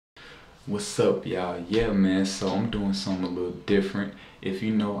What's up, y'all? Yeah, man, so I'm doing something a little different. If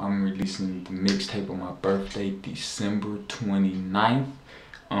you know, I'm releasing the mixtape on my birthday, December 29th.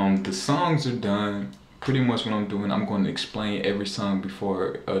 The songs are done. Pretty much what I'm doing, I'm going to explain every song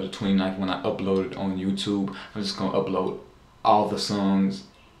before the 29th when I upload it on YouTube. I'm just going to upload all the songs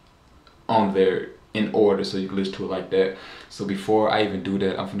on there in order so you can listen to it like that. So before I even do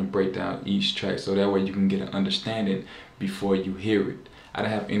that, I'm going to break down each track so that way you can get an understanding before you hear it. I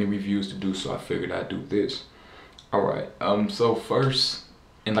didn't have any reviews to do, so I figured I'd do this. Alright, so first,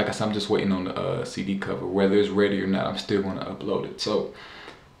 and like I said, I'm just waiting on the CD cover. Whether it's ready or not, I'm still going to upload it. So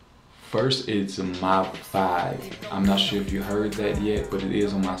first, it's My Vibe. I'm not sure if you heard that yet, but it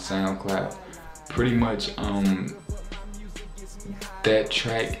is on my SoundCloud. Pretty much, that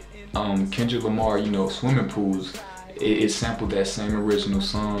track, Kendrick Lamar, you know, Swimming Pools, it sampled that same original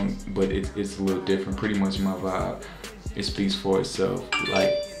song, but it's a little different. Pretty much My Vibe. It speaks for itself.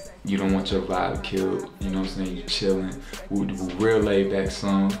 Like, you don't want your vibe killed, you know what I'm saying? You're chilling. Real laid back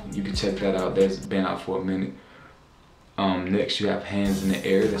song. You can check that out. That's been out for a minute. Next you have Hands in the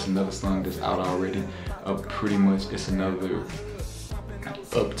Air. That's another song that's out already. Pretty much it's another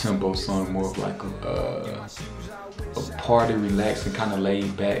up-tempo song, more of like a party, relaxing, kind of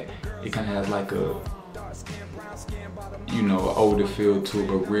laid back. It kind of has like a, you know, older feel to it,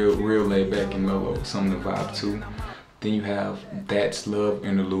 but real laid back and mellow. Something to vibe to. Then you have That's Love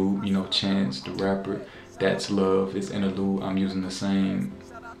interlude, you know, Chance the rapper. That's Love is interlude. I'm using the same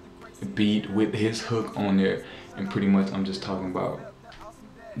beat with his hook on there, and pretty much I'm just talking about,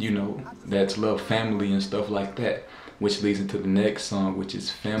 you know, that's love, family and stuff like that, which leads into the next song, which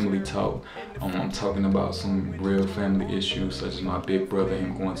is Family Talk. I'm talking about some real family issues, such as my big brother,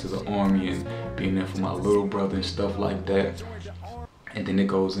 him going to the army and being there for my little brother and stuff like that. And then it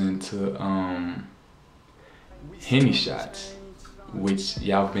goes into Henny Shots, which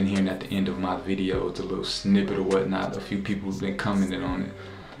y'all been hearing at the end of my videos, a little snippet or whatnot. A few people have been commenting on it.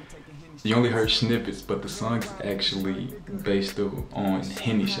 You only heard snippets, but the song is actually based on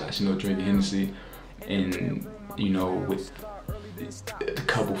Henny Shots, you know, drinking Hennessy, and, you know, with a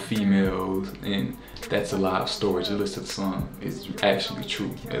couple females, and that's a live story. Just listen to the song. It's actually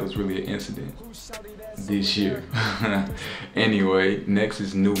true. It was really an incident this year. Anyway, next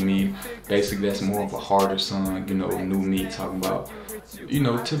is New Me. Basically, that's more of a harder song, you know, New Me, talking about, you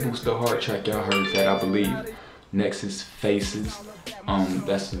know, typical still hard track. Y'all heard that, I believe. Next is Faces.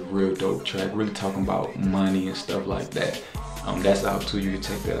 That's a real dope track, really talking about money and stuff like that. That's out too, you can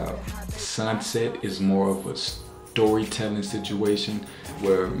check that out. Sunset is more of a storytelling situation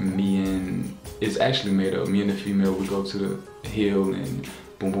where it's actually made up. Me and the female, we go to the hill and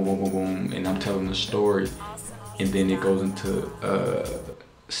boom, boom, boom, boom, boom, and I'm telling the story. And then it goes into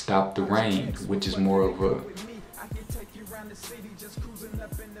Stop the Rain, which is more of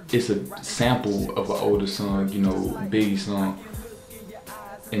it's a sample of an older song, you know, Biggie song.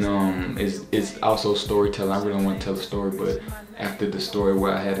 And it's also storytelling. I really don't want to tell the story, but after the story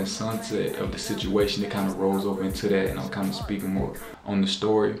where I had in Sunset of the situation, it kind of rolls over into that, and I'm kind of speaking more on the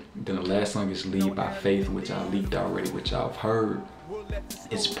story. Then the last song is Lead by Faith, which I leaked already, which y'all have heard.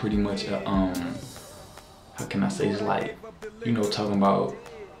 It's pretty much a, how can I say, it's like, you know, talking about,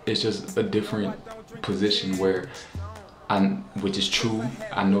 it's just a different position where which is true,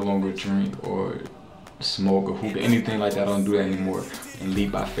 I no longer drink or smoke or hookah, anything like that. I don't do that anymore. And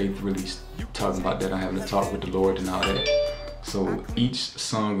Lead by Faith really talking about that. I'm having to talk with the Lord and all that. So each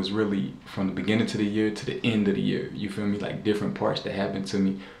song was really from the beginning to the year to the end of the year. You feel me? Like different parts that happened to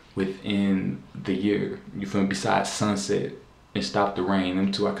me within the year. You feel me? Besides Sunset and Stop the Rain,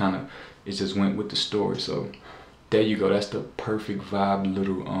 them two, it just went with the story. So there you go. That's the perfect vibe,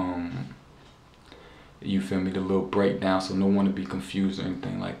 little you feel me, the little breakdown, so no one to be confused or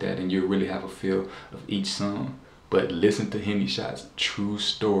anything like that, and you really have a feel of each song. But listen to Henny Shots, true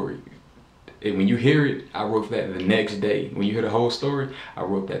story. And when you hear it, I wrote that the next day. When you hear the whole story, I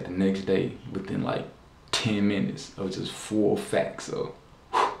wrote that the next day within like 10 minutes of just full facts. So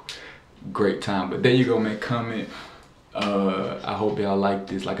whew, great time. But there you go, man. Comment. I hope y'all like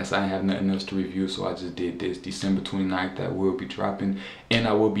this. Like I said, I have nothing else to review, so I just did this. December 29th, that will be dropping, and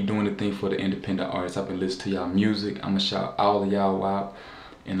I will be doing the thing for the independent artists. I've been listening to y'all music. I'm gonna shout all of y'all out,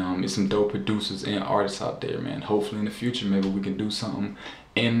 and it's some dope producers and artists out there, man. Hopefully in the future, maybe we can do something.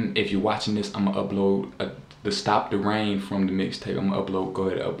 And if you're watching this, I'm gonna upload the Stop the Rain from the mixtape. I'm gonna go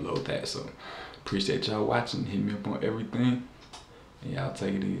ahead and upload that. So appreciate y'all watching. Hit me up on everything. Yeah, I'll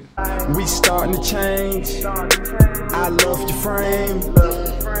take it easy. We starting to change. I love your frame,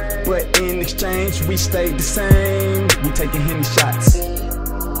 but in exchange we stayed the same. We taking Henny shots,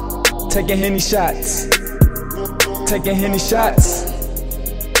 taking Henny shots, taking Henny shots.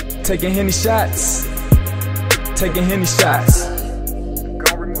 taking Henny shots. Taking Henny shots.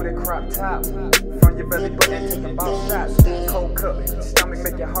 Gon' remove that crop top from your belly button, taking ball shots. Cold cup, hit your stomach,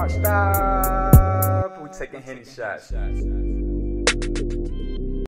 make your heart stop. We taking Henny shots.